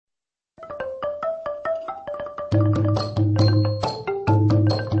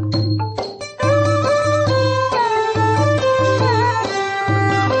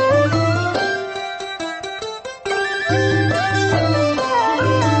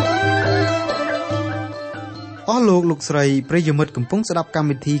លោកលោកស្រីប្រិយមិត្តកំពុងស្ដាប់កម្ម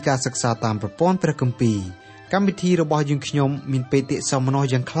វិធីការសិក្សាតាមប្រព័ន្ធព្រះគម្ពីរកម្មវិធីរបស់យើងខ្ញុំមានបេតិសោមនស្ស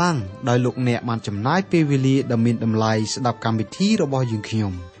យ៉ាងខ្លាំងដោយលោកអ្នកបានចំណាយពេលវេលាដ៏មានតម្លៃស្ដាប់កម្មវិធីរបស់យើងខ្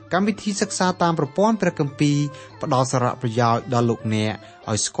ញុំកម្មវិធីសិក្សាតាមប្រព័ន្ធព្រះគម្ពីរផ្ដល់សារៈប្រយោជន៍ដល់លោកអ្នក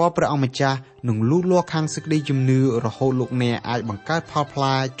ឲ្យស្គាល់ព្រះអង្គម្ចាស់និងលូតលាស់ខាងសេចក្តីជំនឿរហូតលោកអ្នកអាចបង្កើតផលផ្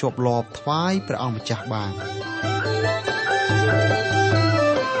លែជាប់លាប់ថ្វាយព្រះអង្គម្ចាស់បាន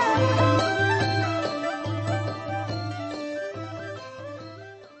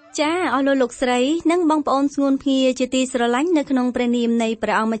ចាអស់លោកស្រីនិងបងប្អូនស្ងួនភ្ងាជាទីស្រឡាញ់នៅក្នុងព្រះនាមនៃព្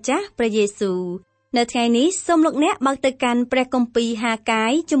រះអង្គម្ចាស់ព្រះយេស៊ូវនៅថ្ងៃនេះសូមលោកអ្នកបើកទៅកាន់ព្រះគម្ពីរហាកា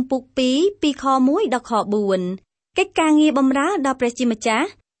យជំពូក2ពីខ1ដល់ខ4កិច្ចការងារបម្រើដល់ព្រះជាម្ចាស់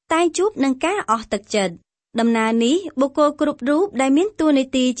តែងជួបនឹងការអស់ទឹកចិត្តដំណើរនេះបុគ្គលគ្រប់រូបដែលមានតួនា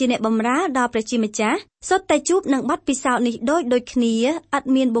ទីជាអ្នកបម្រើដល់ព្រះជាម្ចាស់សុទ្ធតែជួបនឹងបទពិសោធន៍នេះដូចគ្នាឥត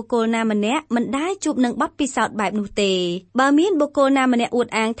មានបុគ្គលណាម្នាក់មិនដែលជួបនឹងបទពិសោធន៍បែបនោះទេបើមានបុគ្គលណាម្នាក់អួត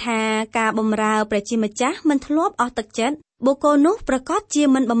អាងថាការបម្រើព្រះជាម្ចាស់មិនធ្លាប់អស់ទឹកចិត្តបុគ្គលនោះប្រកាសជា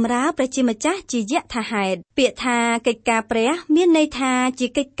មិនបម្រើព្រះជាម្ចាស់ជាយថាហេតុពាក្យថាកិច្ចការព្រះមានន័យថាជា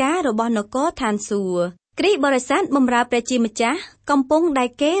កិច្ចការរបស់នគរឋានសួគ៌គ្រីស្ទបរិស័ទបម្រើព្រះជាម្ចាស់កំពុងដែល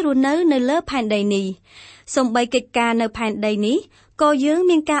គេរស់នៅលើផែនដីនេះសូម្បីកិច្ចការនៅផែនដីនេះក៏យើង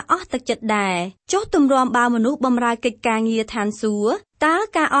មានការអស់ទឹកចិត្តដែរចុះទម្រាំបើមនុស្សបម្រើកិច្ចការងារឋានសួគ៌តើ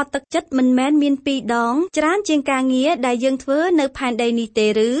ការអស់ទឹកចិត្តមិនមែនមាន2ដងច្រើនជាងការងារដែលយើងធ្វើនៅផែនដីនេះទេ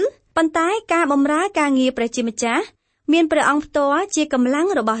ឬប៉ុន្តែការបម្រើការងារព្រះជាម្ចាស់មានព្រះអង្គផ្ទាល់ជាកម្លាំង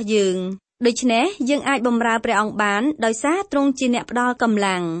របស់យើងដូច្នេះយើងអាចបម្រើព្រះអង្គបានដោយសារទ្រង់ជាអ្នកផ្ដល់កម្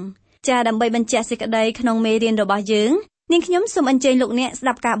លាំងចាដើម្បីបញ្ជាក់សេចក្តីក្នុងមេរៀនរបស់យើងនាងខ្ញុំសូមអញ្ជើញលោកអ្នកស្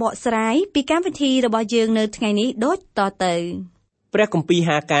ដាប់ការបកស្រាយពីកម្មវិធីរបស់យើងនៅថ្ងៃនេះដូចតទៅព្រះគម្ពីរ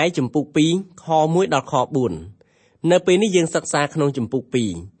ហាកាយជំពូក2ខ1ដល់ខ4នៅពេលនេះយើងសិក្សាក្នុងជំពូក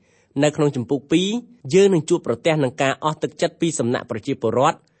2នៅក្នុងជំពូក2យើងនឹងជួបប្រទះនឹងការអស់ទឹកចិត្តពីសំណាក់ប្រជាពលរ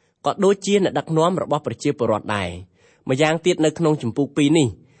ដ្ឋក៏ដូចជាអ្នកដឹកនាំរបស់ប្រជាពលរដ្ឋដែរម្យ៉ាងទៀតនៅក្នុងជំពូក2នេះ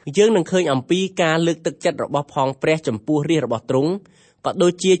យើងនឹងឃើញអំពីការលើកទឹកចិត្តរបស់ផងព្រះចំពោះរាជរបស់ទ្រង់ក៏ដូ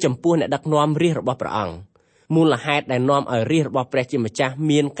ចជាចំពោះអ្នកដឹកនាំរាជរបស់ព្រះអង្គមូលហេតុដែលនាំឲ្យរាជរបស់ព្រះជាម្ចាស់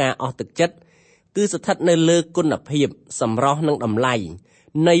មានការអស់ទឹកចិត្តគឺស្ថិតនៅលើគុណភាពសម្រស់និងតម្លៃ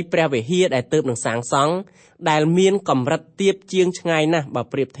នៃព្រះវិហារដែលទើបនឹងសាងសង់ដែលមានកម្រិតទាបជាងឆ្ងាយណាស់បើ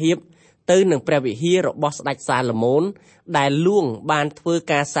ប្រៀបធៀបទៅនឹងព្រះវិហាររបស់ស្ដេចសាឡូមោនដែលលួងបានធ្វើ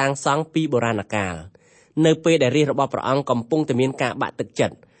ការសាងសង់ពីបុរាណកាលនៅពេលដែលរាជរបស់ព្រះអង្គកំពុងតែមានការបាក់ទឹកចិ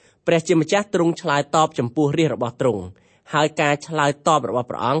ត្តព្រះជាម្ចាស់ទ្រង់ឆ្លើយតបចំពោះរាជរបស់ទ្រង់ហើយការឆ្លើយតបរបស់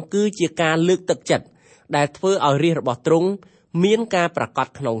ព្រះអង្គគឺជាការលើកទឹកចិត្តដែលធ្វើឲ្យរាជរបស់ទ្រង់មានការប្រកាស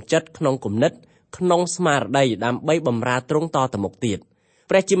ក្នុងចិត្តក្នុងគំនិតក្នុងស្មារតីដើម្បីបម្រើទ្រង់តទៅមុខទៀត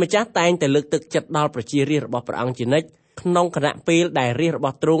ព្រះជាម្ចាស់តែងតែលើកទឹកចិត្តដល់ប្រជារាស្ត្ររបស់ព្រះអង្គជានិច្ចក្នុងគណៈពេលដែលរាស្ត្ររប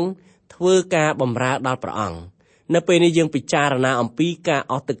ស់ទ្រង់ធ្វើការបម្រើដល់ព្រះអង្គនៅពេលនេះយើងពិចារណាអំពីការ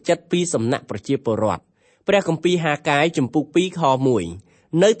អស់ទឹកចិត្តពីសំណាក់ប្រជាពលរដ្ឋព្រះគម្ពីរហាកាយជំពូក2ខ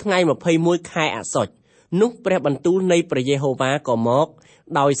1នៅថ្ងៃ21ខែអសុចនោះព្រះបន្ទូលនៃព្រះយេហូវ៉ាក៏មក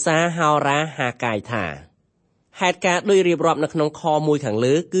ដោយសារហោរាហាកាយថាហេតុការណ៍ដោយរៀបរាប់នៅក្នុងខ1ខាង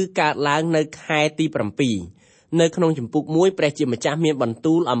លើគឺកើតឡើងនៅខែទី7នៅក្នុងជំពូក1ព្រះជាម្ចាស់មានបន្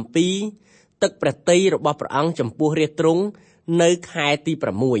ទូលអំពីទឹកព្រះទ័យរបស់ព្រះអង្គចំពោះរាជទ្រង់នៅខែទី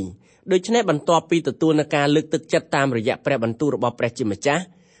6ដូច្នេះបន្ទាប់ពីទទួលនឹងការលើកទឹកចិត្តតាមរយៈព្រះបន្ទូលរបស់ព្រះជាម្ចាស់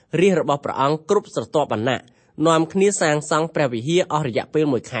រាជរបស់ព្រះអង្គគ្រប់ស្រទាប់វណ្ណៈនាំគ្នាសាងសង់ព្រះវិហារអស់រយៈពេល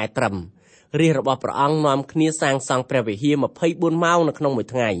1ខែត្រឹមរាជរបស់ព្រះអង្គនាំគ្នាសាងសង់ព្រះវិហារ24ម៉ោងនៅក្នុងមួយ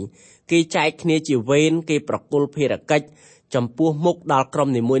ថ្ងៃគេចែកគ្នាជាវេនគេប្រគល់ភារកិច្ចចំពោះមុខដល់ក្រុម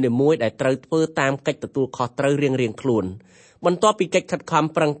នីមួយៗដែលត្រូវធ្វើតាមកិច្ចទទួលខុសត្រូវរៀងៗខ្លួនបន្ទាប់ពីកិច្ចខិតខំ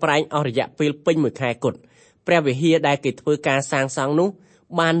ប្រឹងប្រែងអស់រយៈពេលពេញមួយខែគត់ព្រះវិហារដែលគេធ្វើការសាងសង់នោះ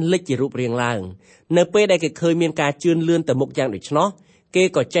បានលេចជារូបរាងឡើងនៅពេលដែលគេឃើញមានការជឿនលឿនទៅមុខយ៉ាងដូច្នោះគេ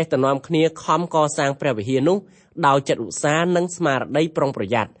ក៏ចេះតែនាំគ្នាខំកសាងព្រះវិហារនោះដោយចិត្តឧស្សាហ៍និងស្មារតីប្រុងប្រ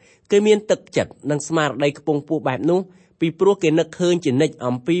យ័ត្នគេមានទឹកចិត្តនិងស្មារតីខ្ពង់ខ្ពស់បែបនោះពីព្រោះគេនឹកឃើញជានិច្ច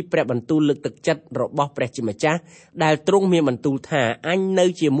អំពីព្រះបន្ទូលលើកទឹកចិត្តរបស់ព្រះជាម្ចាស់ដែលទ្រង់មានបន្ទូលថាអញនៅ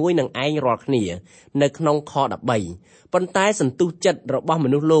ជាមួយនឹងឯងរាល់គ្នានៅក្នុងខ13ប៉ុន្តែសន្ទុះចិត្តរបស់ម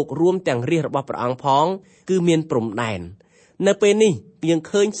នុស្សលោករួមទាំងរាជរបស់ព្រះអង្គផងគឺមានព្រំដែននៅពេលនេះយើង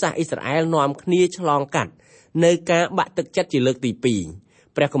ឃើញសាសអ៊ីស្រាអែលនាំគ្នាឆ្លងកាត់នៅការបាក់ទឹកចិត្តជាលើកទី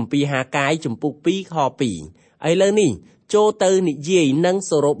2ព្រះគម្ពីរហាកាយជំពូក2ខ2ឥឡូវនេះចូលទៅនិយាយនឹង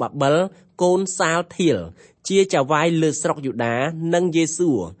សូរ៉ូបាបិលកូនសាលធៀលជាចៅហ្វាយលើស្រុកយូដានិងយេ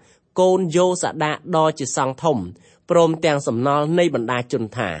ស៊ូកូនយ៉ូសាដាដ៏ជាសង្ឃធំព្រមទាំងសំណល់នៃបណ្ដាជន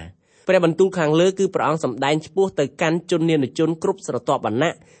ថា ព្រះបន្ទូលខាងលើគឺព្រះអង្គសម្ដែងឆ្ពោះទៅកាន់ជននានាជនគ្រប់ស្រទាប់វណ្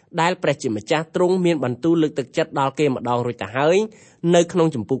ណៈដែលព្រះជាម្ចាស់ទ្រង់មានបន្ទូលលើកទឹកចិត្តដល់គេម្ដងរួចទៅហើយនៅក្នុង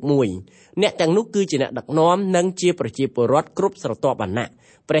ជំពូក1អ្នកទាំងនោះគឺជាអ្នកដឹកនាំនិងជាប្រជាពលរដ្ឋគ្រប់ស្រទាប់វណ្ណៈ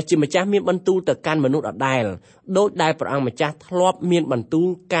ព្រះជាម្ចាស់មានបន្ទូលទៅកាន់មនុស្សដដែលដោយដែលព្រះអង្គម្ចាស់ធ្លាប់មានបន្ទូល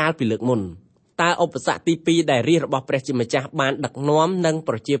កាលពីលើកមុនតើឧបសគ្គទី2ដែលរាជរបស់ព្រះជាម្ចាស់បានដឹកនាំនិង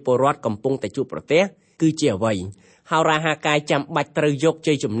ប្រជាពលរដ្ឋកំពុងតែជួបប្រទះគឺជាអ្វីហោរាហាកាយចាំបាច់ត្រូវយក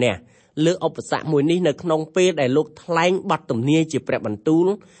ជ័យជំនះលើឧបសគ្គមួយនេះនៅក្នុងពេលដែលលោកថ្លែងបទទំនាយជាព្រះបន្ទូល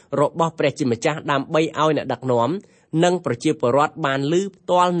របស់ព្រះជាម្ចាស់ដើម្បីឲ្យអ្នកដឹកនាំនិងប្រជាពលរដ្ឋបានឮផ្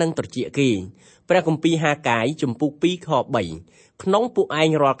ទាល់នឹងត្រចៀកគេព្រះគម្ពីរហាកាយជំពូក2ខ3ក្នុងពួកឯង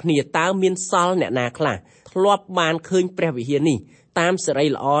រាល់គ្នាតើមានសល់អ្នកណាខ្លះធ្លាប់បានឃើញព្រះវិហារនេះតាមសេរី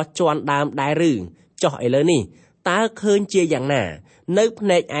ល្អជាន់ដើមដែរឬចុះឥឡូវនេះតើឃើញជាយ៉ាងណានៅភ្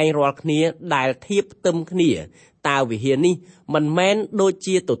នែកឯងរាល់គ្នាដែលធៀបផ្ទឹមគ្នាតើវិហារនេះមិនមែនដូច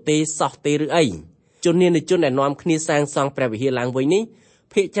ជាទទេសោះទេឬអីជននានាជនដែលនាំគ្នាសាងសង់ព្រះវិហារឡើងវិញនេះ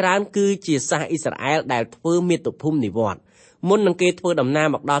ភាគច្រើនគឺជាសាសអ៊ីស្រាអែលដែលធ្វើមាតុភូមិនិវត្តន៍មុននឹងគេធ្វើដំណើរ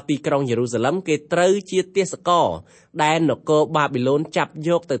មកដល់ទីក្រុងយេរូសាឡឹមគេត្រូវជាទេសករដែលនគរបាប៊ីឡូនចាប់យ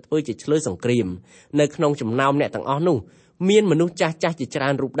កទៅធ្វើជាឆ្លើយសង្គ្រាមនៅក្នុងចំណោមអ្នកទាំងអស់នោះមានមនុស្សចាស់ជាច្រើ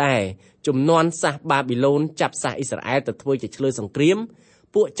នរូបដែរជំនាន់សាសបាប៊ីឡូនចាប់សាសអ៊ីស្រាអែលទៅធ្វើជាឆ្លើយសង្គ្រាម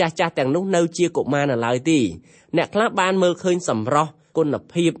ពួកចាស់ទាំងនោះនៅជាកុមារនៅឡើយទេអ្នកខ្លះបានមើលឃើញសម្រស់គុណ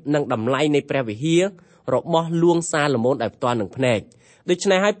ភាពនិងតម្លៃនៃព្រះវិហាររបស់លួងសាឡូមោនដោយផ្ទាល់នឹងភ្នែកដូច្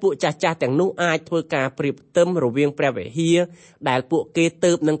នេះហើយពួកចាស់ទាំងនោះអាចធ្វើការប្រៀបផ្ទឹមរវាងព្រះវិហារដែលពួកគេ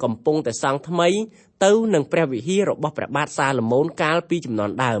ទៅនឹងកំពុងតែសង់ថ្មីទៅនឹងព្រះវិហាររបស់ព្រះបាទសាឡូមោនកាលពីជំនា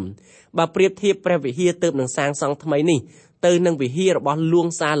ន់ដើមបើប្រៀបធៀបព្រះវិហារទៅនឹងសាងសង់ថ្មីនេះទៅនឹងវិហាររបស់លួង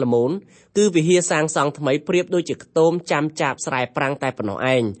សាឡូមោនគឺវិហារសាងសង់ថ្មីប្រៀបដូចជាខ្ទមចាំចាបស្រែប្រាំងតែប៉ុណ្ណោះ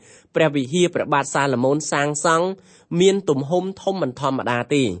ឯងព្រះវិហារព្រះបាទសាឡូមោនសាងសង់មានទំហំធំមិនធម្មតា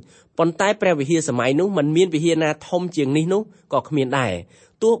ទេប៉ុន្តែព្រះវិហារសម័យនោះមិនមានវិហារណាធំជាងនេះនោះក៏គ្មានដែរ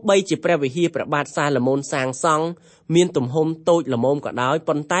ទោះបីជាព្រះវិហារព្រះបាទសាឡូមោនសាងសង់មានទំហំតូចល្មមក៏ដោយ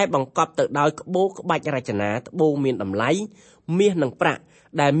ប៉ុន្តែបង្កប់ទៅដោយក្បូរក្បាច់រចនាត្បូងមានតម្លៃមាសនិងប្រាក់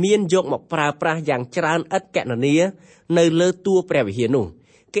ដែលមានយកមកប្រើប្រាស់យ៉ាងច្រើនឥតកណនានៅលើតួព្រះវិហារនោះ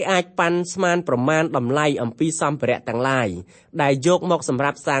គេអាចប៉ាន់ស្មានប្រមាណតម្លៃអំពីសម្ភារៈទាំងឡាយដែលយកមកសម្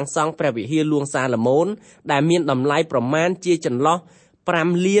រាប់សាងសង់ព្រះវិហារលួងសាឡូមោនដែលមានតម្លៃប្រមាណជាចន្លោះ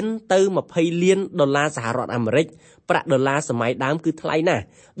5លានទៅ20លានដុល្លារសហរដ្ឋអាមេរិកប្រាក់ដុល្លារសម័យដើមគឺថ្លៃណាស់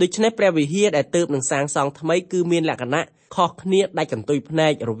ដូច្នេះព្រះវិហារដែលទើបនឹងសាងសង់ថ្មីគឺមានលក្ខណៈខុសគ្នាដាច់កន្ទុយភ្នែ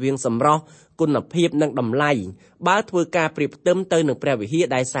ករវាងសម្រស់គុណភាពនិងតម្លៃបើធ្វើការប្រៀបផ្ទឹមទៅនឹងព្រះវិហារ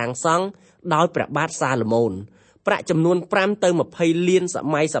ដែលសាងសង់ដោយព្រះបាទសាឡូមោនប្រាក់ចំនួន5ទៅ20លានស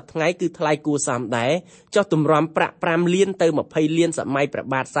ម័យសប្តាហ៍ថ្ងៃគឺថ្លៃគួរសមដែរចុះទម្រាំប្រាក់5លានទៅ20លានសម័យព្រះ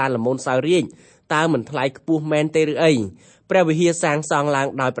បាទសាឡូមោនសោយរាជ្យតើមិនថ្លៃខ្ពស់មែនទេឬអីព្រះវិហារសាងសង់ឡើង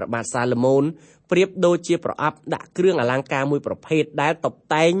ដោយព្រះបាទសាឡូមោនប្រៀបដូចជាប្រអប់ដាក់គ្រឿងអលង្ការមួយប្រភេទដែលតុប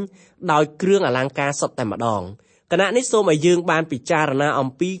តែងដោយគ្រឿងអលង្ការសុទ្ធតែម្ដងគណៈនេះសូមឲ្យយើងបានពិចារណាអំ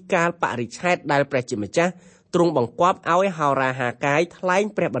ពីកាលបរិច្ឆេទដែលព្រះជាម្ចាស់ទ្រង់បង្គាប់ឲ្យហោរាហាកាយថ្លែង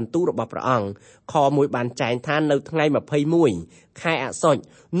ព្រះបន្ទូលរបស់ព្រះអង្គខ1បានចែងថានៅថ្ងៃ21ខែអស្សុជ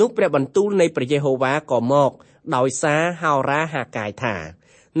នោះព្រះបន្ទូលនៃព្រះយេហូវ៉ាក៏មកដោយសារហោរាហាកាយថា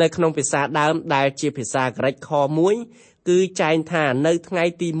នៅក្នុងភាសាដើមដែលជាភាសាក្រិកខ1គឺចែងថានៅថ្ងៃ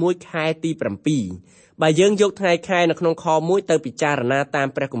ទី1ខែទី7បើយើងយកថ្ងៃខែនៅក្នុងខ1ទៅពិចារណាតាម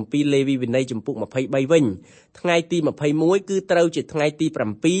ព្រះគម្ពីរលេវីវិន័យជំពូក23វិញថ្ងៃទី21គឺត្រូវជាថ្ងៃទី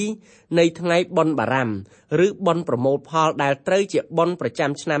7នៃថ្ងៃបុណ្យបារ៉ាំឬបុណ្យប្រមូលផលដែលត្រូវជាបុណ្យប្រ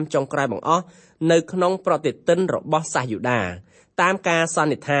ចាំឆ្នាំចុងក្រោយបង្អស់នៅក្នុងប្រតិទិនរបស់សាសយូដាតាមការស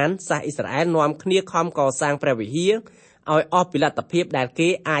ន្និដ្ឋានសាសអ៊ីស្រាអែលនាំគ្នាខំកសាងព្រះវិហារឲ្យអស់ពីលទ្ធភាពដែលគេ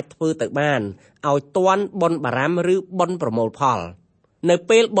អាចធ្វើទៅបានឲ្យទាន់បុណ្យបារ៉ាំឬបុណ្យប្រមូលផលនៅ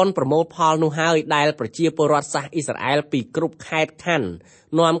ពេលបុណ្យប្រមូលផលនោះហើយដែលប្រជាពលរដ្ឋសាសអ៊ីស្រាអែលពីគ្រប់ខេត្តខណ្ឌ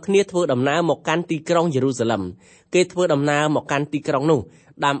នាំគ្នាធ្វើដំណើរមកកាន់ទីក្រុងយេរូសាឡឹមគេធ្វើដំណើរមកកាន់ទីក្រុងនោះ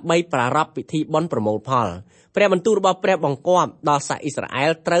ដើម្បីប្រារព្ធពិធីបុណ្យប្រមូលផលព្រះបន្ទូលរបស់ព្រះបង្គាប់ដល់សាសអ៊ីស្រាអែ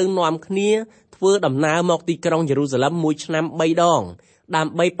លត្រូវនាំគ្នាធ្វើដំណើរមកទីក្រុងយេរូសាឡឹមមួយឆ្នាំ3ដងដើ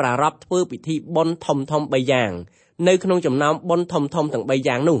ម្បីប្រារព្ធធ្វើពិធីបុណ្យធំ3យ៉ាងនៅក្នុងចំណោមបុណ្យធំទាំង3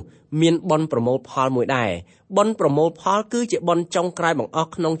យ៉ាងនោះមានបុណ្យប្រមូលផលមួយដែរបុណ្យប្រមូលផលគឺជាបុណ្យចុងក្រោយបង្អស់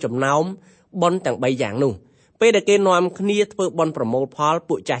ក្នុងចំណោមបុណ្យទាំង3យ៉ាងនោះពេលដែលគេនាំគ្នាធ្វើបុណ្យប្រមូលផល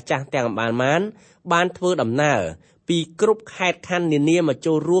ពួកចាស់ទាំងបានធ្វើដំណើរពីគ្រប់ខេត្តខណ្ឌនានាមក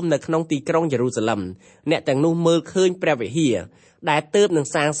ចូលរួមនៅក្នុងទីក្រុងយេរូសាឡឹមអ្នកទាំងនោះមើលឃើញព្រះវិហារដែលទើបនឹង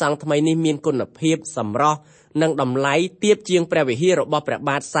សាងសង់ថ្មីនេះមានគុណភាពសម្រស់និងតម្លៃទាបជាងព្រះវិហាររបស់ព្រះ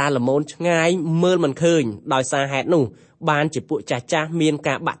បាទសាឡូមោនឆ្ងាយមើលមិនឃើញដោយសារហេតុនោះបានជាពួកចាស់មាន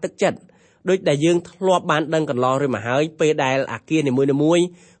ការបាក់ទឹកចិត្ត ដូចដែលយើងធ្លាប់បានដឹងកន្លងរួចមកហើយពេលដែលអគារនីមួយៗ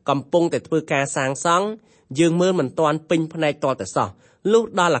កំពុងតែធ្វើការសាងសង់យើងមើលមិនទាន់ពេញផ្នែកតតែសោះលុះ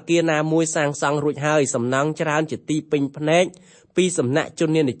ដល់អគារណាមួយសាងសង់រួចហើយសំណង់ច្រើនជាទីពេញផ្នែកពីសំណាក់ជន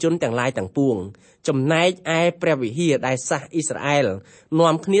នានាជនទាំងឡាយទាំងពួងចំណែកឯព្រះវិហារដែលសាសអ៊ីស្រាអែល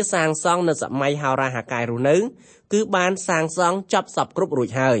នាំគ្នាសាងសង់នៅសម័យហោរាហាកាយរស់នៅគឺបានសាងសង់ចប់សពគ្រប់រួច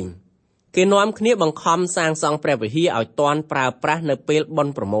ហើយគេនាំគ្នាបង្ខំសាងសង់ព្រះវិហារឲ្យទាន់ប្រើប្រាស់នៅពេលបុណ្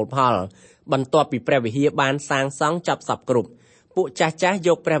យប្រមូលផលបន្ទាប់ពីព្រះវិហារបានសាងសង់ចប់សពគ្រប់ពួកចាស់យ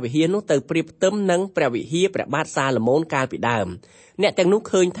កព្រះវិហារនោះទៅប្រៀបផ្ទឹមនឹងព្រះវិហារព្រះបាទសាឡូមោនកាលពីដើមអ្នកទាំងនោះ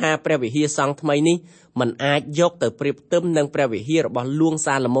ឃើញថាព្រះវិហារសង់ថ្មីនេះมันអាចយកទៅប្រៀបផ្ទឹមនឹងព្រះវិហាររបស់លួង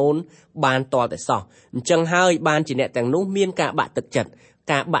សាឡូមោនបានតតែសោះអញ្ចឹងហើយបានជាអ្នកទាំងនោះមានការបាក់ទឹកចិត្ត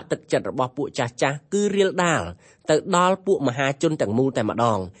របស់ពួកចាស់គឺរៀលដាលទៅដល់ពួកមហាជនទាំងមូលតែម្ដ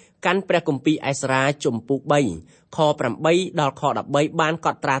ងកាន់ព្រះគម្ពីរអេសារ៉ាជំពូក3ខ8ដល់ខ13បានក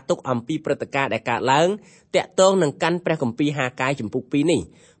ត់ត្រាទុកអំពីព្រឹត្តិការណ៍ដែលកើតឡើងតាក់ទងនឹងកាន់ព្រះគម្ពីរហាកាយជំពូក2នេះ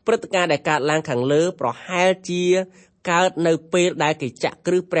ព្រឹត្តិការណ៍ដែលកើតឡើងខាងលើប្រហែលជាកើតនៅពេលដែលគេចាក់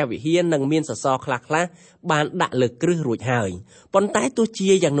គ្រឹះព្រះវិហារនិងមានសសរខ្លះបានដាក់លើគ្រឹះរួចហើយប៉ុន្តែទោះ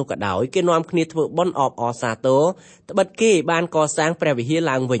ជាយ៉ាងនោះក៏ដោយគេនាំគ្នាធ្វើបុណ្យអបអរសាទរត្បិតគេបានកសាងព្រះវិហារ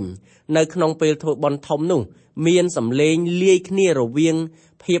ឡើងវិញនៅក្នុងពេលធ្វើបុណ្យធំនោះមានសម្លេងលាយគ្នារវាង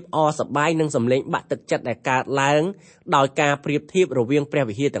ភាពអសប្បាយនិងសម្លេងបាក់ទឹកចិត្តដែលកើតឡើងដោយការប្រៀបធៀបរវាងព្រះ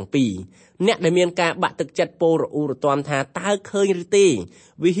វិហារទាំងពីរអ្នកដែលមានការបាក់ទឹកចិត្តពោលរអ៊ូរទាំថាតើឃើញឬទេ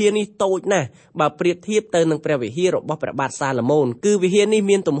វិហារនេះតូចណាស់បើប្រៀបធៀបទៅនឹងព្រះវិហាររបស់ព្រះបាទសាឡូមោនគឺវិហារនេះ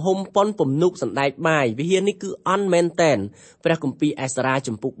មានទំហំប៉ុនពំនូកសណ្ដែកបាយវិហារនេះគឺអន់មែនតែនព្រះគម្ពីរអេសារ៉ា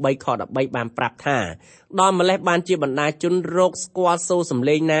ជំពូក3ខ13បានប្រាប់ថាដល់ម្លេះបានជាបណ្ដាជនរកស្គាល់សូរសំ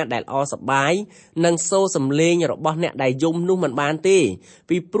ឡេងណាដែលអសប្បាយនិងសូរសំឡេងរបស់អ្នកដែលយំនោះមិនបានទេ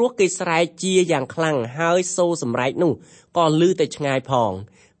ពីព្រោះគេស្រែកជាយ៉ាងខ្លាំងហើយសូរសម្រែកនោះក៏ឮតែឆ្ងាយផង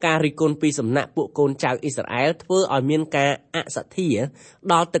ការរិះគន់ពីសំណាក់ពួកកូនចៅអ៊ីស្រាអែលធ្វើឲ្យមានការអសទ្ធា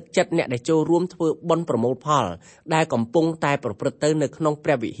ដល់ទឹកចិត្តអ្នកដែលចូលរួមធ្វើបុណ្យប្រមូលផលដែលកំពុងតែប្រព្រឹត្តទៅនៅក្នុងព្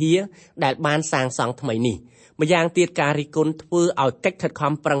រះវិហារដែលបានសាងសង់ថ្មីនេះម្យ៉ាងទៀតការរិះគន់ធ្វើឲ្យកិច្ចខិត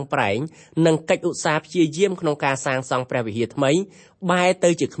ខំប្រឹងប្រែងនិងកិច្ចឧស្សាហ៍ព្យាយាមក្នុងការសាងសង់ព្រះវិហារថ្មីបែរទៅ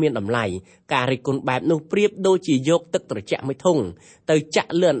ជាគ្មានតម្លៃការរិះគន់បែបនោះប្រៀបដូចជាយកទឹកត្រជាក់មួយធុងទៅចា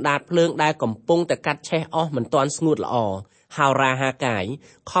ក់លើអណ្ដាតភ្លើងដែលកំពុងតែកាត់ឆេះអស់មិនទាន់ស្ងួតល្អហោរាហាកាយ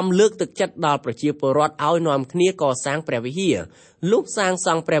ខំលើកទឹកចិត្តដល់ប្រជាពលរដ្ឋឲ្យនាំគ្នាកសាងព្រះវិហារលុះសាងស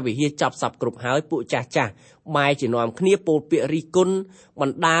ង់ព្រះវិហារចប់សពគ្រប់ហើយពួកចាស់បែរជានាំគ្នាពោលពាក្យរិះគន់ប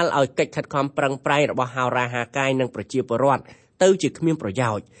ណ្ដាលឲ្យកិច្ចខិតខំប្រឹងប្រែងរបស់ហោរាហាកាយនិងប្រជាពលរដ្ឋទៅជាគ្មានប្រ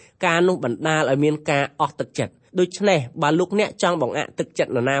យោជន៍ការនោះបណ្ដាលឲ្យមានការអស់ទឹកចិត្តដូច្នេះបើលោកអ្នកចង់បង្អាក់ទឹកចិត្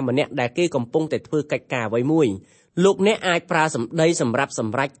តនរណាម្នាក់ដែលគេកំពុងតែធ្វើកិច្ចការអ្វីមួយលោកអ្នកអាចប្រើសម្ដីសម្រាប់ស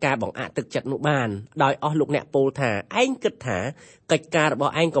ម្រេចការបង្អាក់ទឹកចិត្តនោះបានដោយអស់លោកអ្នកពោលថាឯងគិតថាកិច្ចការរប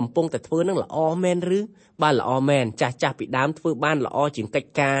ស់ឯងកំពុងតែធ្វើនឹងល្អមែនឬបើល្អមែនចាស់ពីដើមធ្វើបានល្អជាងកិច្ច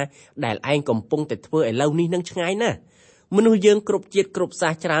ការដែលឯងកំពុងតែធ្វើឥឡូវនេះនឹងឆ្ងាយណាស់មនុស្សយើងគ្រប់ជាតិគ្រប់សា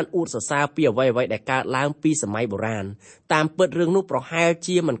សច្រើនអួតសរសើរពីអ្វីៗដែលកើតឡើងពីសម័យបុរាណតាមពិតរឿងនោះប្រហែល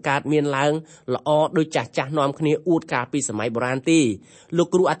ជាមិនកើតមានឡើងល្អដោយចាស់នាំគ្នាអួតកាលពីសម័យបុរាណទេលោក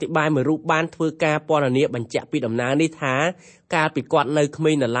គ្រូអធិប្បាយមួយរូបបានធ្វើការពណ៌នាបញ្ជាក់ពីដំណើរនេះថាកាលពីគាត់នៅក្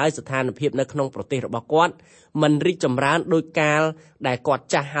មេងនៅឡើយស្ថានភាពនៅក្នុងប្រទេសរបស់គាត់មិនរីកចម្រើនដោយកាលដែលគាត់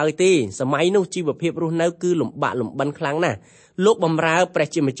ចាស់ហើយទេសម័យនោះជីវភាពរស់នៅគឺលំបាកលំបិនខ្លាំងណាស់លោកបម្រើព្រះ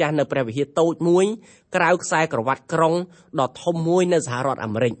ជាម្ចាស់នៅព្រះវិហារតូចមួយក្រៅខ្សែក្រវ៉ាត់ក្រុងដ៏ធំមួយនៅសហរដ្ឋអា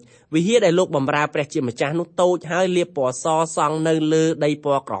មេរិកវិហារដែលលោកបម្រើព្រះជាម្ចាស់នោះតូចហើយលាបពណ៌សសង់នៅលើដីព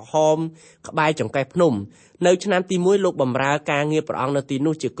ណ៌ក្រហមក្បែរចង្កេះភ្នំនៅឆ្នាំទី1លោកបម្រើការងារព្រះអង្គនៅទី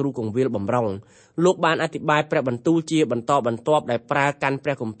នោះជាគ្រូគង្វាលបំរុងលោកបានអធិប្បាយព្រះបន្ទូលជាបន្តបន្ទាប់ដែលប្រើកាន់ព្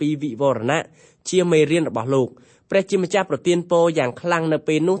រះគម្ពីរវិវរណៈជាមេរៀនរបស់លោកព្រះជាម្ចាស់ប្រទានពរយ៉ាងខ្លាំងនៅ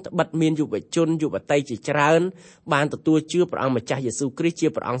ពេលនោះត្បិតមានយុវជនយុវតីជាច្រើនបានទទួលជឿព្រះអង្គម្ចាស់យេស៊ូវគ្រីស្ទជា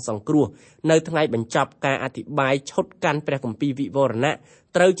ព្រះអង្គសង្គ្រោះនៅថ្ងៃបញ្ចប់ការអធិប្បាយឈុតកាន់ព្រះគម្ពីរវិវរណៈ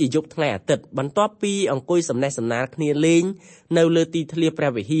ត្រូវជាយប់ថ្ងៃអាទិត្យបន្ទាប់ពីអង្គុយសំណេះសំណាលគ្នាលេងនៅលើទីធ្លាព្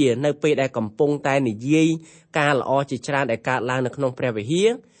រះវិហារនៅពេលដែលកំពុងតែនិយាយការល្អជាច្រើនដែលកើតឡើងនៅក្នុងព្រះវិហា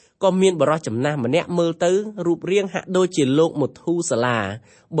រក៏មានបរិសចំណាស់ម្នាក់មើលទៅរូបរាងហាក់ដូចជាលោកមុធូសាឡា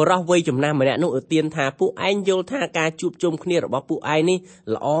បរិសវ័យចំណាស់ម្នាក់នោះឧទានថាពួកឯងយល់ថាការជួបជុំគ្នារបស់ពួកឯងនេះ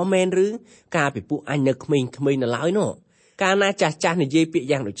ល្អមែនឬកាលពីពួកអញនៅក្មេងៗនៅឡើយនោះកាលណាចាស់និយាយពាក្យ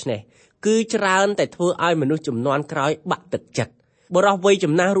យ៉ាងដូចនេះគឺច្រើនតែធ្វើឲ្យមនុស្សជំនាន់ក្រោយបាក់ទឹកចិត្តបរិសវ័យ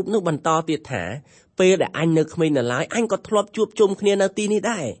ចំណាស់រូបនោះបន្តទៀតថាពេលដែលអញនៅក្មេងនៅឡើយអញក៏ធ្លាប់ជួបជុំគ្នានៅទីនេះ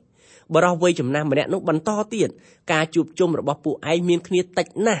ដែរបរិសវ័យចំណាស់ម្នាក់នោះបន្តទៀតការជួបជុំរបស់ពួកឯងមានគ្នាតិច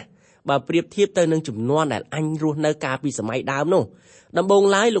ណាស់ បើប្រៀបធៀបទៅនឹងជំនាន់ដែលអញរស់នៅកាលពីសម័យដើមនោះដំបូង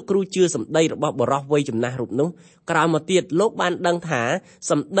ឡើយលោកគ្រូជឿសម្ដីរបស់បុរសវ័យចំណាស់រូបនោះក្រោយមកទៀតលោកបានដឹងថា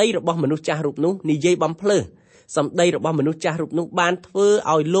សម្ដីរបស់មនុស្សចាស់រូបនោះនិយាយបំភ្លើសសម្ដីរបស់មនុស្សចាស់រូបនោះបានធ្វើ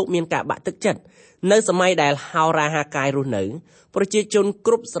ឲ្យលោកមានការបាក់ទឹកចិត្តនៅសម័យដែលហោរាហាកាយរស់នៅប្រជាជន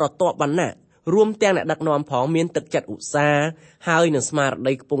គ្រប់ស្រទាប់វណ្ណៈរួមទាំងអ្នកដឹកនាំផងមានទឹកចិត្តឧស្សាហ៍ហើយនឹងស្មារ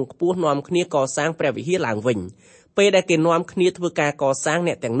តីខ្ពង់ខ្ពស់នាំគ្នាកសាងព្រះវិហារឡើងវិញពេលដែលគេនាំគ្នាធ្វើការកសាង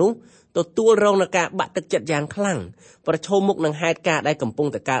អ្នកទាំងនោះទទួលរងនឹងការបាក់ទឹកចិត្តយ៉ាងខ្លាំងប្រឈមមុខនឹងហេតុការណ៍ដែលកំពុង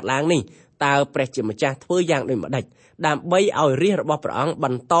តែកើតឡើងនេះតើព្រះជាម្ចាស់ធ្វើយ៉ាងដូចម្តេចដើម្បីឲ្យរាជរបស់ព្រះអង្គប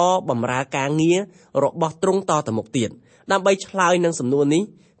ន្តបម្រើការងាររបស់ទ្រង់តទៅមុខទៀតដើម្បីឆ្លើយនឹងសំណួរនេះ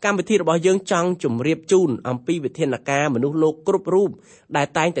កម្មវិធីរបស់យើងចង់ជម្រាបជូនអំពីវិធានការមនុស្សលោកគ្រប់រូបដែល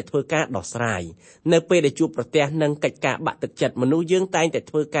តែងតែធ្វើការដោះស្រាយនៅពេលដែលជួបប្រទះនឹងកិច្ចការបាក់ទឹកចិត្តមនុស្សយើងតែងតែ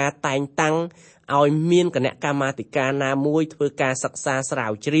ធ្វើការតែងតាំងឲ្យមានគណៈកម្មាធិការណាមួយធ្វើការសិក្សាស្រា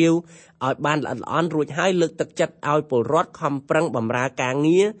វជ្រាវឲ្យបានល្អិតល្អន់រួចហើយលើកទឹកចិត្តឲ្យពលរដ្ឋខំប្រឹងបម្រើការ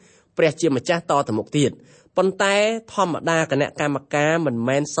ងារព្រះជាម្ចាស់តទៅមុខទៀតប៉ុន្តែធម្មតាគណៈកម្មការមិន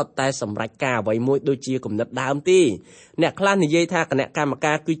មែនសុទ្ធតែសម្រេចការអ្វីមួយដូចជាគំនិតដើមទេអ្នកខ្លះនិយាយថាគណៈកម្ម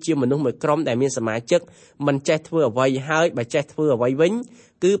ការគឺជាមនុស្សមួយក្រុមដែលមានសមាជិកមិនចេះធ្វើអ្វីហើយបើចេះធ្វើអ្វីវិញ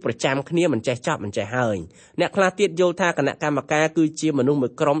គឺប្រចាំគ្នាមិនចេះចប់មិនចេះហើយអ្នកខ្លះទៀតយល់ថាគណៈកម្មការគឺជាមនុស្សមួ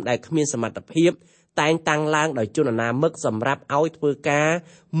យក្រុមដែលគ្មានសមត្ថភាពតែងតាំងឡើងដោយជនអនាមិកសម្រាប់ឲ្យធ្វើការ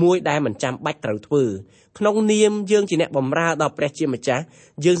មួយដែលមិនចាំបាច់ត្រូវធ្វើក្នុងនាមយើងជាអ្នកបម្រើដល់ព្រះជាម្ចាស់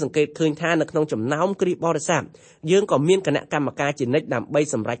យើងសង្កេតឃើញថានៅក្នុងចំណោមគ្រីស្ទបរិស័ទយើងក៏មានគណៈកម្មការជានិច្ចដើម្បី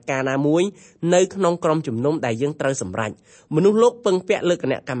សម្រេចការណាមួយនៅក្នុងក្រុមជំនុំដែលយើងត្រូវសម្រេចមនុស្សលោកពឹងពាក់លើគ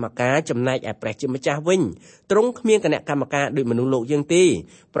ណៈកម្មការចំណែកឯព្រះជាម្ចាស់វិញទ្រង់គ្មានគណៈកម្មការដូចមនុស្សលោកយើងទេ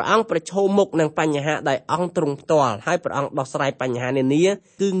ព្រះអង្គប្រឈមមុខនឹងបញ្ហាដោយអង្គទ្រង់ផ្ទាល់ហើយព្រះអង្គដោះស្រាយបញ្ហានានា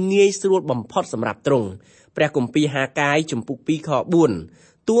គឺងាយស្រួលបំផុតសម្រាប់ទ្រង់ព្រះគម្ពីរហាកាយជំពូក 2 ខ 4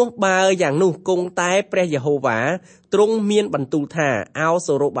ទោះបើយ៉ាងនោះគង់តែព្រះយេហូវ៉ាទ្រង់មានបន្ទូលថាអោ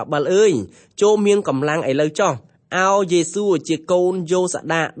សូរ៉ូបាបិលអើយចូលមានកម្លាំងឥឡូវចុះអោយេស៊ូជាកូនយូសា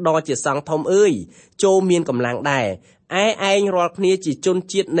ដាដ៏ជាសង្ឃធំអើយចូលមានកម្លាំងដែរឯងរាល់គ្នាជាជន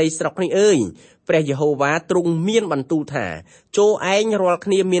ជាតិនៃស្រុកនេះអើយព្រះយេហូវ៉ាទ្រង់មានបន្ទូលថាចូលឯងរាល់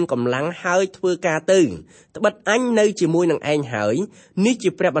គ្នាមានកម្លាំងហើយធ្វើការទៅត្បិតអញនៅជាមួយនឹងឯងហើយនេះជា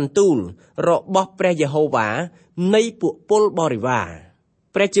ព្រះបន្ទូលរបស់ព្រះយេហូវ៉ានៃពួកពលបរិវារ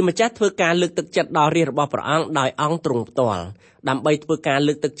ព្រះជាម្ចាស់ធ្វើការលើកទឹកចិត្តដល់រាជរបស់ព្រះអង្គដោយអង្គទ្រង់ផ្ទាល់ដើម្បីធ្វើការ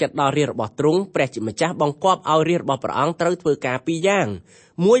លើកទឹកចិត្តដល់រាជរបស់ទ្រង់ព្រះជាម្ចាស់បង្គាប់ឲ្យរាជរបស់ព្រះអង្គត្រូវធ្វើការពីរយ៉ាង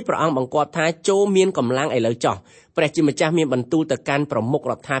មួយព្រះអង្គបង្គាប់ថាចូលមានកម្លាំងឥឡូវចុះព្រះជាម្ចាស់មានបន្ទូលទៅកាន់ប្រមុខ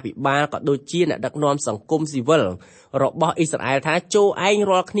រដ្ឋាភិបាលក៏ដូចជាអ្នកដឹកនាំសង្គមស៊ីវិលរបស់អ៊ីស្រាអែលថាចូលឯង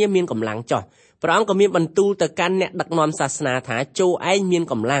រាល់គ្នាមានកម្លាំងចុះព្រះអង្គក៏មានបន្ទូលទៅកាន់អ្នកដឹកនាំសាសនាថាចូលឯងមាន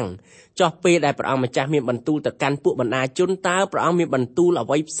កម្លាំងចុះពេលដែលព្រះអង្គម្ចាស់មានបន្ទូលទៅកាន់ពួកបណ្ដាជនតើព្រះអង្គមានបន្ទូលអ្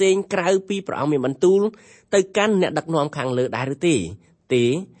វីផ្សេងក្រៅពីព្រះអង្គមានបន្ទូលទៅកាន់អ្នកដឹកនាំខាងលើដែរឬទេ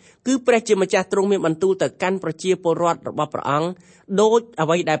គឺព្រះជាម្ចាស់ទ្រង់មានបន្ទូលទៅកាន់ប្រជាពលរដ្ឋរបស់ព្រះអង្គដូចអ្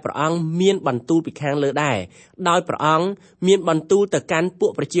វីដែលព្រះអង្គមានបន្ទូលពីខាងលើដែរដោយព្រះអង្គមានបន្ទូលទៅកាន់ពួ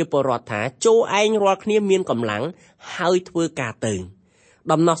កប្រជាពលរដ្ឋថាចូលឯងរាល់គ្នាមានកម្លាំងហើយធ្វើការទៅ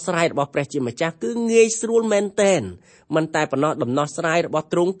ដំណោះស្រាយរបស់ព្រះជាម្ចាស់គឺងាយស្រួលមែនទែនមិនតែប៉ុណ្ណោះដំណោះស្រាយរបស់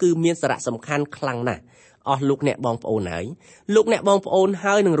ទ្រង់គឺមានសារៈសំខាន់ខ្លាំងណាស់អស់លោកអ្នកបងប្អូនហើយលោកអ្នកបងប្អូន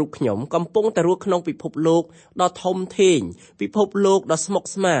ហើយនឹងរូបខ្ញុំកំពុងតែរស់ក្នុងពិភពលោកដ៏ធំធេងពិភពលោកដ៏ស្មុគ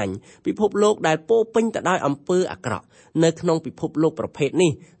ស្មាញពិភពលោកដែលពោរពេញទៅដោយអំពើអាក្រក់នៅក្នុងពិភពលោកប្រភេទ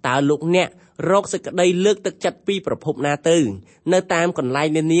នេះតើលោកអ្នករកសេចក្តីលើកទឹកចិត្តពីប្រភពណាទៅនៅតាមកន្លែង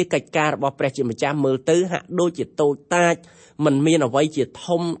នានាកិច្ចការរបស់ព្រះជាម្ចាស់មើលទៅហាក់ដូចជាតូចតាចមិនមានអ្វីជា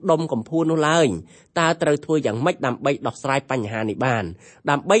ធំដុំកំភួននោះឡើយតើត្រូវធ្វើយ៉ាងម៉េចដើម្បីដោះស្រាយបញ្ហានេះបាន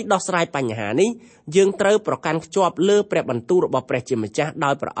ដើម្បីដោះស្រាយបញ្ហានេះយើងត្រូវប្រកាន់ខ្ជាប់លើព្រះបន្ទូលរបស់ព្រះជាម្ចាស់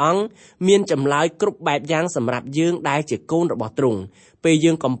ដោយព្រះអង្គមានចម្លើយគ្រប់បែបយ៉ាងសម្រាប់យើងដែលជាកូនរបស់ទ្រង់ពេល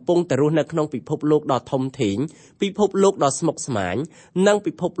យើងកំពុងតែរស់នៅក្នុងពិភពលោកដ៏ធំធេងពិភពលោកដ៏ស្មុគស្មាញនិង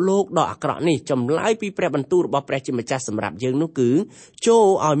ពិភពលោកដ៏អាក្រក់នេះចម្លើយពីព្រះបន្ទូលរបស់ព្រះជាម្ចាស់សម្រាប់យើងនោះគឺចូល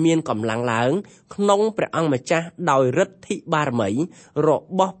ឲ្យមានកម្លាំងឡើងក្នុងព្រះអង្គម្ចាស់ដោយឫទ្ធិបារមីរ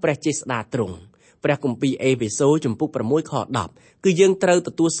បស់ព្រះចេស្តាទ្រង់ព្រះគម្ពីរអេភេសូជំពូក 6 ខ 10គឺយើងត្រូវទ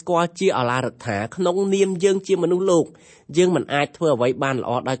ទួលស្គាល់ជាឱឡារិកថាក្នុងនាមយើងជាមនុស្សលោកយើងមិនអាចធ្វើអ្វីបានល្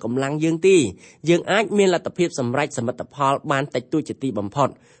អដោយកម្លាំងយើងទេយើងអាចមានលទ្ធភាពសម្រេចសមិទ្ធផលបានតិចតួចជាទីបំផុត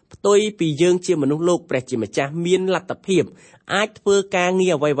ផ្ទុយពីយើងជាមនុស្សលោកព្រះជាម្ចាស់មានលទ្ធភាពអាចធ្វើការងា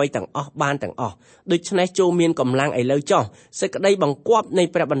រអ្វីៗទាំងអស់បានទាំងអស់ដូច្នេះចូលមានកម្លាំងឥឡូវចុះសេចក្តីបង្គាប់នៃ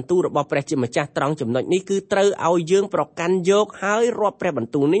ព្រះបន្ទូលរបស់ព្រះជាម្ចាស់ត្រង់ចំណុចនេះគឺត្រូវឲ្យយើងប្រកាន់យកហើយរាប់ព្រះប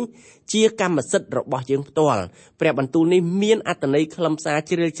ន្ទូលនេះជាកម្មសិទ្ធិរបស់យើងផ្ទាល់ព្រះបន្ទូលនេះមានអត្ថន័យខ្លឹមសារ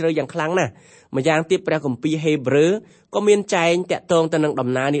ជ្រាលជ្រៅយ៉ាងខ្លាំងណាស់ម្យ៉ាងទៀតព្រះគម្ពីរហេព្រើរ ក៏មានចែងតាក់ទងទៅនឹងដំ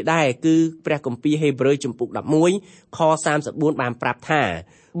ណើរនេះដែរគឺព្រះគម្ពីរហេព្រើរជំពូក11ខ34បានប្រាប់ថា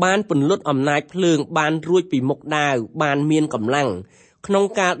បានពន្លត់អំណាចភ្លើងបានរួចពីមុខដាវបានមានកម្លាំងក្នុង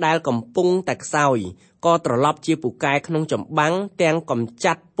កាលដែលកំពុងតែខ្សោយក៏ត្រឡប់ជាពូកែក្នុងចម្បាំងទាំងកំ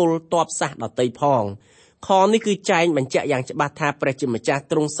ចាត់ពលទ័ពសាសដតីផងខនេះគឺចែងបញ្ជាក់យ៉ាងច្បាស់ថាព្រះជាម្ចាស់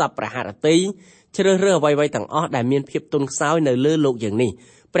ទ្រង់សពព្រះហឫទ័យជ្រើសរើសអ្វីៗទាំងអស់ដែលមានភាពទន់ខ្សោយនៅលើលោកយ៉ាងនេះ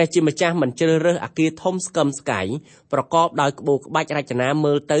ព្រះជាម្ចាស់មិនជ្រើសរើសអគារធំស្កឹមស្កៃប្រកបដោយក្បូរក្បាច់រចនា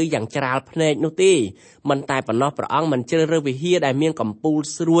មើលទៅយ៉ាងច្រាលភ្នែកនោះទេមិនតែប៉ុណ្ណោះព្រះអង្គមិនជ្រើសរើសវិហារដែលមានកំពូល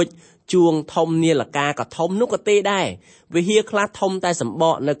ស្រួចជួងធំនាឡិកាក៏ធំនោះក៏ទេដែរវិហារខ្លះធំតែសម្ប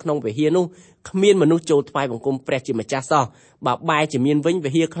កនៅក្នុងវិហារនោះគ្មានមនុស្សចូលថ្វាយបង្គំព្រះជាម្ចាស់សោះបើបែរជាមានវិញ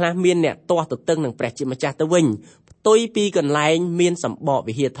វិហារខ្លះមានអ្នកទាស់ទទឹងនឹងព្រះជាម្ចាស់ទៅវិញផ្ទុយពីកន្លែងមានសម្បក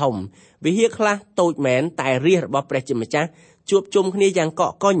វិហារធំវិហារខ្លះតូចមែនតែរាជរបស់ព្រះជាម្ចាស់ជួបជុំគ្នាយ៉ាងក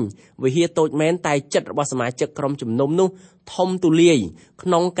កកុញវិហារតូចមែនតែចិត្តរបស់សមាជិកក្រុមជំនុំនោះធំទូលាយក្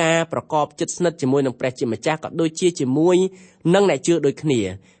នុងការប្រកបជិតស្និទ្ធជាមួយនឹងព្រះជាម្ចាស់ក៏ដូចជាជាមួយនឹងអ្នកជឿដូចគ្នា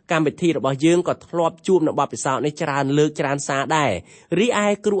កម្មវិធីរបស់យើងក៏ធ្លាប់ជួបនៅបទពិសោធន៍នេះច្រើនលើកច្រើនសារដែររីឯ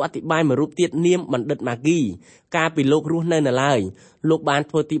គ្រូអធិប្បាយមួយរូបទៀតនាមបណ្ឌិតម៉ាហ្គីកាលពីលោករស់នៅឡើយលោកបាន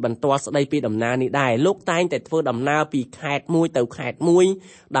ធ្វើទីបន្ទាល់ស្ដីពីដំណើរនេះដែរលោកតែងតែធ្វើដំណើរពីខេត្តមួយទៅខេត្តមួយ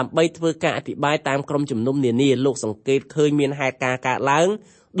ដើម្បីធ្វើការអធិប្បាយតាមក្រុមជំនុំនានាលោកសង្កេតឃើញមានហេតុការណ៍កើតឡើង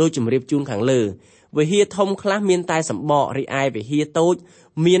ដោយជម្រាបជូនខាងលើវិហារធំខ្លះមានតែសម្បករីឯវិហារតូច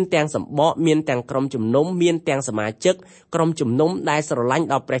មានទាំងសម្បកមានទាំងក្រុមជំនុំមានទាំងសមាជិកក្រុមជំនុំដែលស្រឡាញ់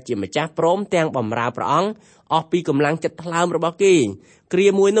ដល់ព្រះជាម្ចាស់ព្រមទាំងបម្រើព្រះអង្គអស់ពីកម្លាំងចិត្តថ្លើមរបស់គេគ្រា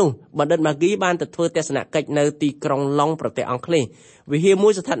មួយនោះបណ្ឌិតម៉ាហ្គីបានទៅធ្វើទស្សនកិច្ចនៅទីក្រុងឡុងប្រទេសអង់គ្លេសវិហារមួ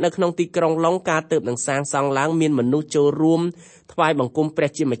យស្ថិតនៅក្នុងទីក្រុងឡុងការទើបនឹងសាងសង់ឡើងមានមនុស្សចូលរួមថ្វាយបង្គំព្រះ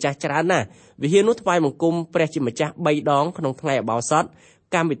ជាម្ចាស់ច្រើនណាស់វិហារនោះថ្វាយបង្គំព្រះជាម្ចាស់3ដងក្នុងថ្ងៃឧបោសថ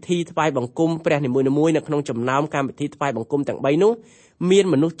កម្មវិធីថ្វាយបង្គំព្រះនីមួយៗនៅក្នុងចំណោមកម្មវិធីថ្វាយបង្គំទាំង3នោះមាន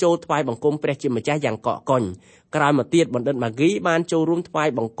មនុស្សចូលថ្វាយបង្គំព្រះជាម្ចាស់យ៉ាងកកកុញក្រោយមកទៀតបណ្ឌិតម៉ាហ្គីបានចូលរួមថ្វាយ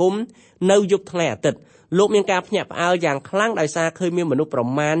បង្គំនៅយប់ថ្ងៃអាទិត្យលោកមានការភ្ញាក់ផ្អើលយ៉ាងខ្លាំងដោយសារឃើញមានមនុស្សប្រ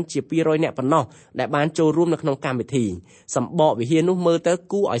មាណជា200នាក់ប៉ុណ្ណោះដែលបានចូលរួមនៅក្នុងកម្មវិធីសម្បកវិហារនោះមើលទៅ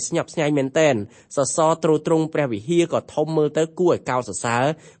គួរឲ្យស្ញប់ស្ញែងមែនទែនសសរទ្រទ្រង់ព្រះវិហារក៏ធំមើលទៅគួរឲ្យកោតសរសើរ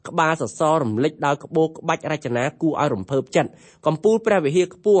ក្បាលសសររំលេចដោយក្បូរក្បាច់រចនាគួរឲ្យរំភើបចិត្តកំពូលព្រះវិហារ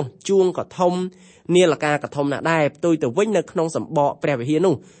ខ្ពស់ជួងក៏ធំនាឡិកាក៏ធំណាស់ដែរផ្ទុយទៅវិញនៅក្នុងសម្បកព្រះវិហារ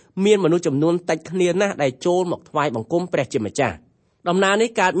នោះមានមនុស្សចំនួនតិចគ្នាណាស់ដែលចូលមកថ្វាយបង្គំព្រះជាម្ចាស់ដំណើរនេះ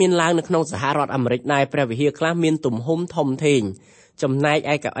កើតមានឡើងនៅក្នុងសហរដ្ឋអាមេរិកដែរព្រះវិហារខ្លះមានទំហំធំធេងចំណែក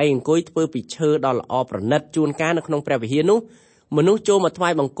ឯកៅអីអង្គុយធ្វើពីឈើដ៏ល្អប្រណិតជួនកាលនៅក្នុងព្រះវិហារនោះមនុស្សចូលមកថ្វា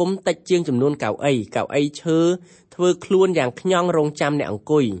យបង្គំតិចជាងចំនួនកៅអីឈើធ្វើខ្លួនយ៉ាងខ្ញង់រងចាំអ្នកអង្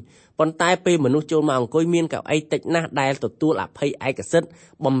គុយប៉ុន្តែពេលមនុស្សចូលមកអង្គុយមានកៅអីតិចណាស់ដែលទទួលអភ័យឯកសិទ្ធិ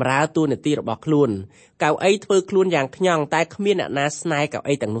បម្រើតួនាទីរបស់ខ្លួនកៅអីធ្វើខ្លួនយ៉ាងខ្ញង់តែគ្មានអ្នកណាស្នែកៅ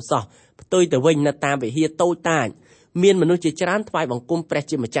អីទាំងនោះសោះផ្ទុយទៅវិញនៅតាមវិហារតូចតាចមានមនុស្សជាច្រើនថ្វាយបង្គំព្រះ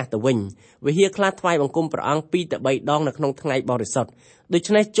ជាម្ចាស់ទៅវិញវិហារខ្លះថ្វាយបង្គំព្រះអង្គ2ទៅ3ដងនៅក្នុងថ្ងៃបរិសុទ្ធដូ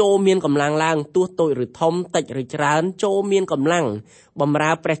ច្នេះចូលមានកម្លាំងឡើងទោះតូចឬធំតិចឬច្រើនចូលមានកម្លាំងបម្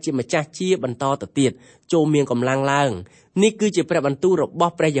រើព្រះជាម្ចាស់ជាបន្តទៅទៀតចូលមានកម្លាំងឡើងនេះគឺជាព្រះបន្ទូលរប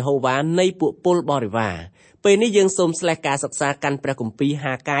ស់ព្រះយេហូវ៉ានៃពួកពលបរិវារពេលនេះយើងសូមស្លេះការសិក្សាកាន់ព្រះគម្ពីរ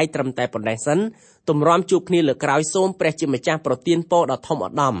ហាកាយត្រឹមតែប៉ុណ្ណេះសិនទម្រាំជួបគ្នាលើក្រោយសូមព្រះជាម្ចាស់ប្រទានពរដ៏ធំឧ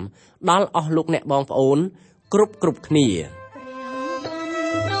ត្តមដល់អស់លោកអ្នកបងប្អូនគ្រប់គ្នា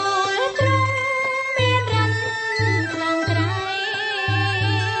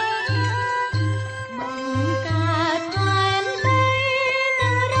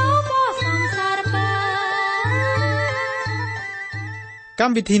ក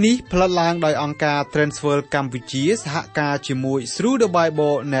ម្មវិធីនេះផលិតឡើងដោយអង្គការ Transworld កម្ពុជាសហការជាមួយ Through the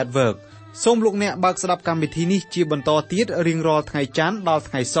Bible Network សូមលោកអ្នកបើកស្ដាប់កម្មវិធីនេះជាបន្តទៀតរៀងរាល់ថ្ងៃច័ន្ទដល់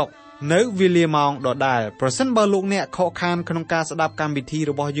ថ្ងៃសុក្រនៅវេលាម៉ោងដដែលប្រសិនបើលោកអ្នកខកខានក្នុងការស្ដាប់កម្មវិធី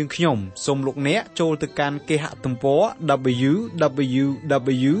របស់យើងខ្ញុំសូមលោកអ្នកចូលទៅកាន់គេហទំព័រ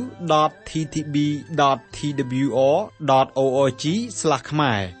www.ttb.twr.org/ ខ្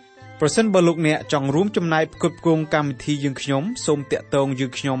មែរប្រសិនបើលោកអ្នកចង់រួមចំណែកផ្គត់ផ្គង់កម្មវិធីយើងខ្ញុំសូមតាក់ទងយើ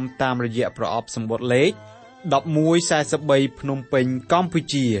ងខ្ញុំតាមរយៈប្រអប់សម្បត្តិលេខ1143ភ្នំពេញកម្ពុ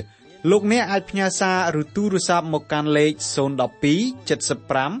ជាលោកអ្នកអាចផ្ញើសារឬទូរស័ព្ទមកកាន់លេខ012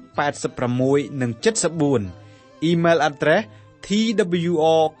 75 86 និង 74 Email address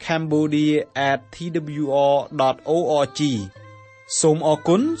twrcambodia@twr.org សូមអរ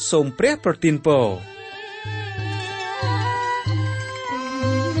គុណសូមព្រះប្រទានពរ